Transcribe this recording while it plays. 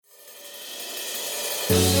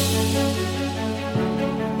Hello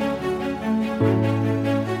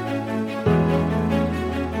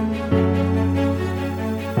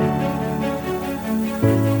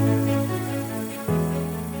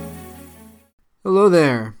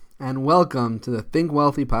there, and welcome to the Think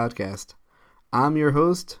Wealthy podcast. I'm your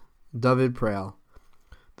host, David Prale.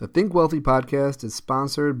 The Think Wealthy podcast is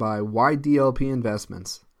sponsored by YDLP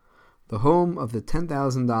Investments, the home of the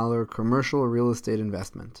 $10,000 commercial real estate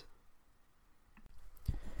investment.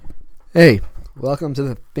 Hey, welcome to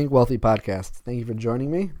the Think Wealthy podcast. Thank you for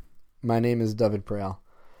joining me. My name is David Prale.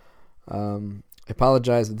 I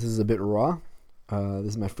apologize that this is a bit raw. This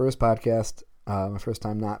is my first podcast. My first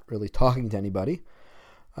time not really talking to anybody.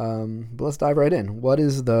 But let's dive right in. What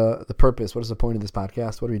is the purpose? What is the point of this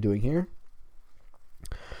podcast? What are we doing here?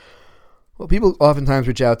 Well, people oftentimes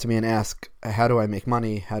reach out to me and ask, how do I make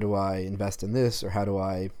money? How do I invest in this? Or how do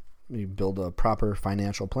I build a proper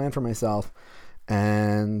financial plan for myself?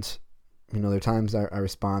 And, there are times I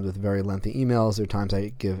respond with very lengthy emails. There are times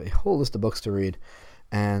I give a whole list of books to read.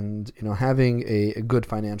 And, having a good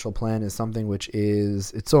financial plan is something which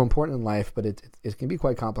it's so important in life, but it can be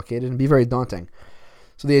quite complicated and be very daunting.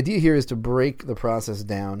 So the idea here is to break the process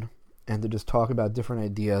down and to just talk about different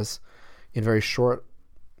ideas in very short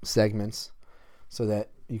segments so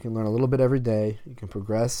that you can learn a little bit every day. You can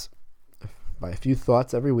progress by a few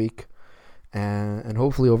thoughts every week and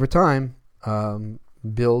hopefully over time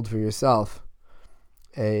build for yourself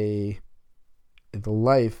the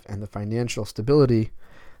life and the financial stability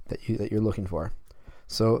that you're looking for.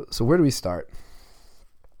 So where do we start?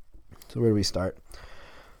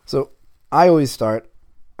 So I start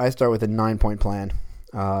with a 9-point plan.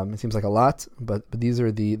 It seems like a lot, but these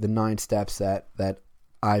are the 9 steps that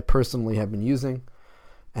I personally have been using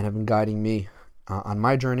and have been guiding me on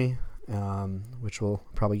my journey, which we'll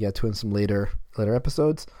probably get to in some later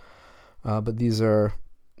episodes. But this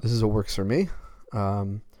is what works for me.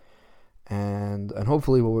 And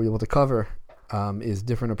hopefully what we're able to cover is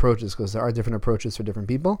different approaches, because there are different approaches for different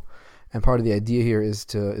people. And part of the idea here is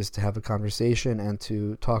to have a conversation and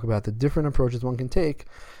to talk about the different approaches one can take.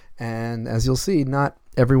 And as you'll see, not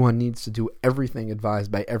everyone needs to do everything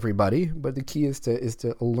advised by everybody, but the key is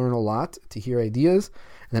to learn a lot, to hear ideas,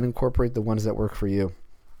 and then incorporate the ones that work for you.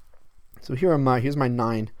 So here's my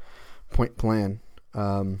 9-point plan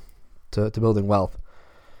to building wealth.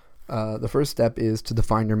 The first step is to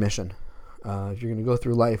define your mission. If you're going to go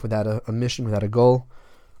through life without a mission, without a goal,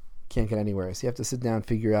 you can't get anywhere. So you have to sit down and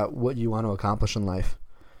figure out what you want to accomplish in life.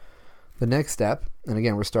 The next step, and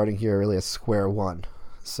again, we're starting here really at square one.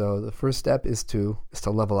 So the first step is to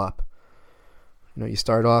level up. You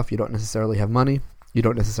start off, you don't necessarily have money, you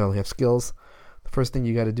don't necessarily have skills. The first thing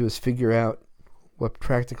you got to do is figure out what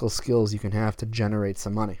practical skills you can have to generate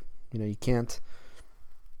some money. You can't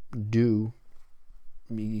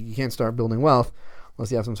start building wealth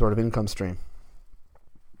unless you have some sort of income stream.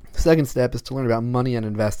 The second step is to learn about money and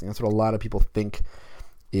investing. That's what a lot of people think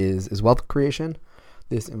is wealth creation.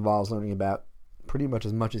 This involves learning about pretty much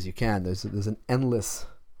as you can. There's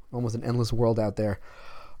almost an endless world out there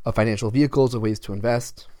of financial vehicles, of ways to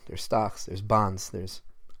invest. There's stocks, there's bonds, there's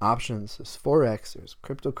options, there's forex, there's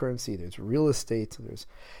cryptocurrency, there's real estate, and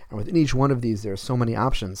within each one of these there are so many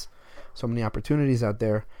options, so many opportunities out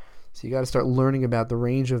there. So you got to start learning about the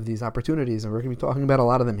range of these opportunities, and we're going to be talking about a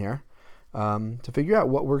lot of them here, to figure out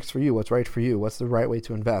what works for you, what's right for you, what's the right way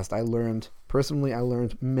to invest. I learned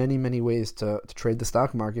many, many ways to trade the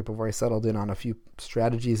stock market before I settled in on a few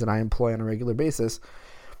strategies that I employ on a regular basis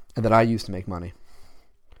and that I use to make money.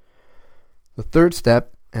 The third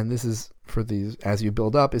step, and this is for these as you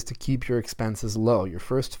build up, is to keep your expenses low. Your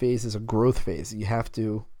first phase is a growth phase. You have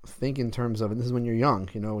to think in terms of, and this is when you're young,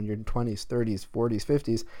 when you're in 20s, 30s, 40s,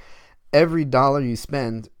 50s, every dollar you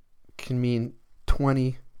spend can mean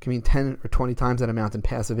 10 or 20 times that amount in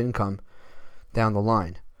passive income down the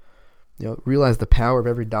line. Realize the power of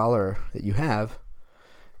every dollar that you have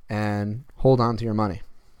and hold on to your money.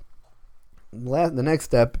 The next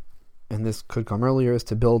step, and this could come earlier, is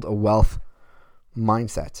to build a wealth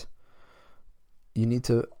mindset. You need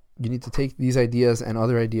to take these ideas and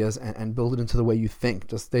other ideas and build it into the way you think.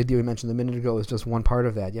 Just the idea we mentioned a minute ago is just one part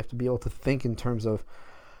of that. You have to be able to think in terms of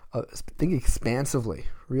think expansively.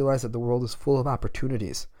 Realize that the world is full of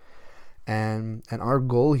opportunities, and our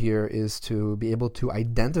goal here is to be able to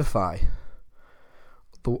identify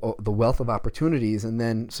the wealth of opportunities, and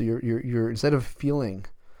then so you're instead of feeling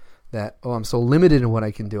that, I'm so limited in what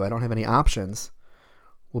I can do, I don't have any options,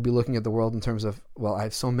 we'll be looking at the world in terms of, I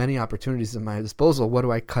have so many opportunities at my disposal. What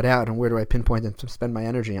do I cut out and where do I pinpoint and spend my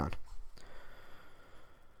energy on?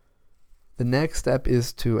 The next step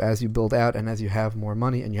is to, as you build out and as you have more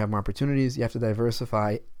money and you have more opportunities, you have to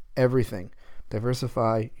diversify everything.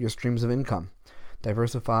 Diversify your streams of income.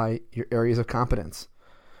 Diversify your areas of competence.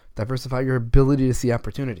 Diversify your ability to see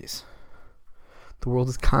opportunities. The world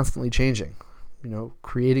is constantly changing.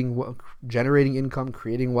 Generating income,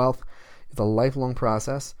 creating wealth is a lifelong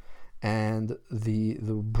process, and the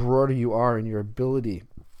broader you are in your ability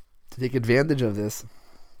to take advantage of this,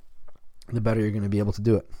 the better you're going to be able to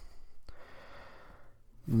do it.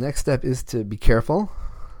 The next step is to be careful,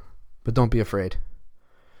 but don't be afraid.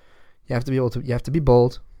 You have to be bold.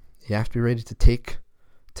 You have to be ready to take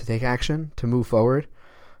action, to move forward.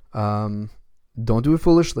 Don't do it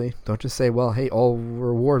foolishly. Don't just say, well, hey, all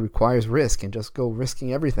reward requires risk, and just go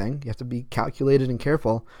risking everything. You have to be calculated and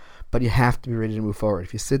careful, but you have to be ready to move forward.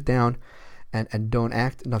 If you sit down and don't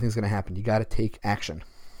act, nothing's going to happen. You got to take action.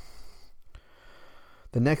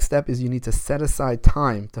 The next step is you need to set aside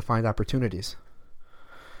time to find opportunities.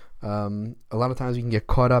 A lot of times we can get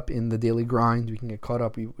caught up in the daily grind. We can get caught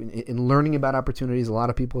up in learning about opportunities. A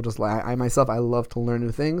lot of people I love to learn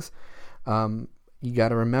new things. You got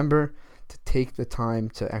to remember to take the time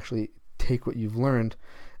to actually take what you've learned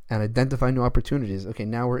and identify new opportunities. Okay,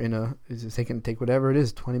 now we're take whatever it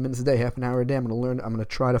is, 20 minutes a day, half an hour a day. I'm going to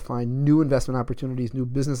try to find new investment opportunities, new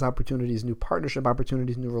business opportunities, new partnership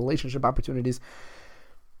opportunities, new relationship opportunities.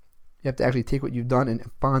 You have to actually take what you've done and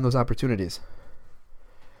find those opportunities.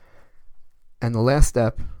 And the last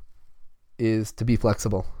step is to be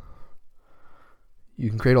flexible. You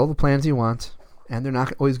can create all the plans you want, and they're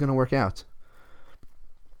not always going to work out.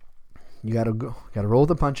 You got to roll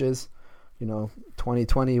the punches.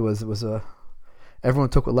 2020 was everyone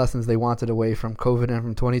took what lessons they wanted away from COVID and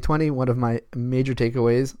from 2020. One of my major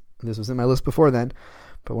takeaways, this was in my list before then,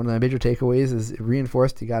 but one of my major takeaways is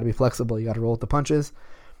reinforced. You got to be flexible. You got to roll with the punches.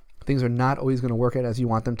 Things are not always going to work out as you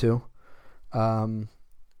want them to.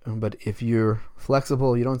 But if you're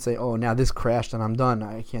flexible, you don't say, oh, now this crashed and I'm done.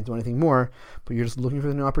 I can't do anything more. But you're just looking for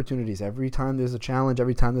the new opportunities. Every time there's a challenge,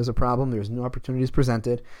 every time there's a problem, there's new opportunities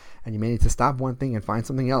presented. And you may need to stop one thing and find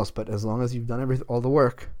something else. But as long as you've done all the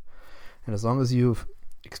work, and as long as you've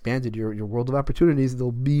expanded your world of opportunities,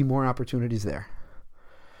 there'll be more opportunities there.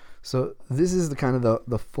 So this is the kind of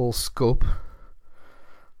the full scope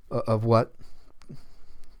of what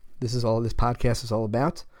this podcast is all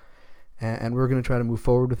about. And we're going to try to move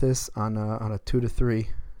forward with this on a 2 to 3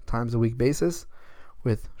 times a week basis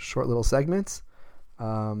with short little segments.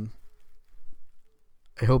 I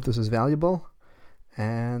hope this was valuable,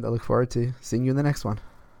 and I look forward to seeing you in the next one.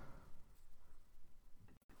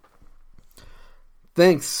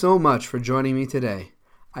 Thanks so much for joining me today.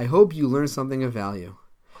 I hope you learned something of value.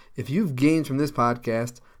 If you've gained from this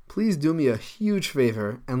podcast, please do me a huge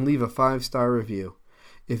favor and leave a 5-star review.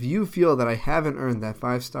 If you feel that I haven't earned that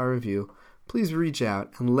 5-star review, please reach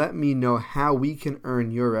out and let me know how we can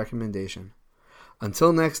earn your recommendation.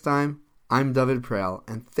 Until next time, I'm David Prell,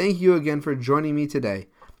 and thank you again for joining me today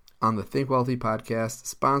on the Think Wealthy podcast,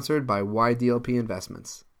 sponsored by YDLP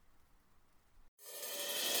Investments.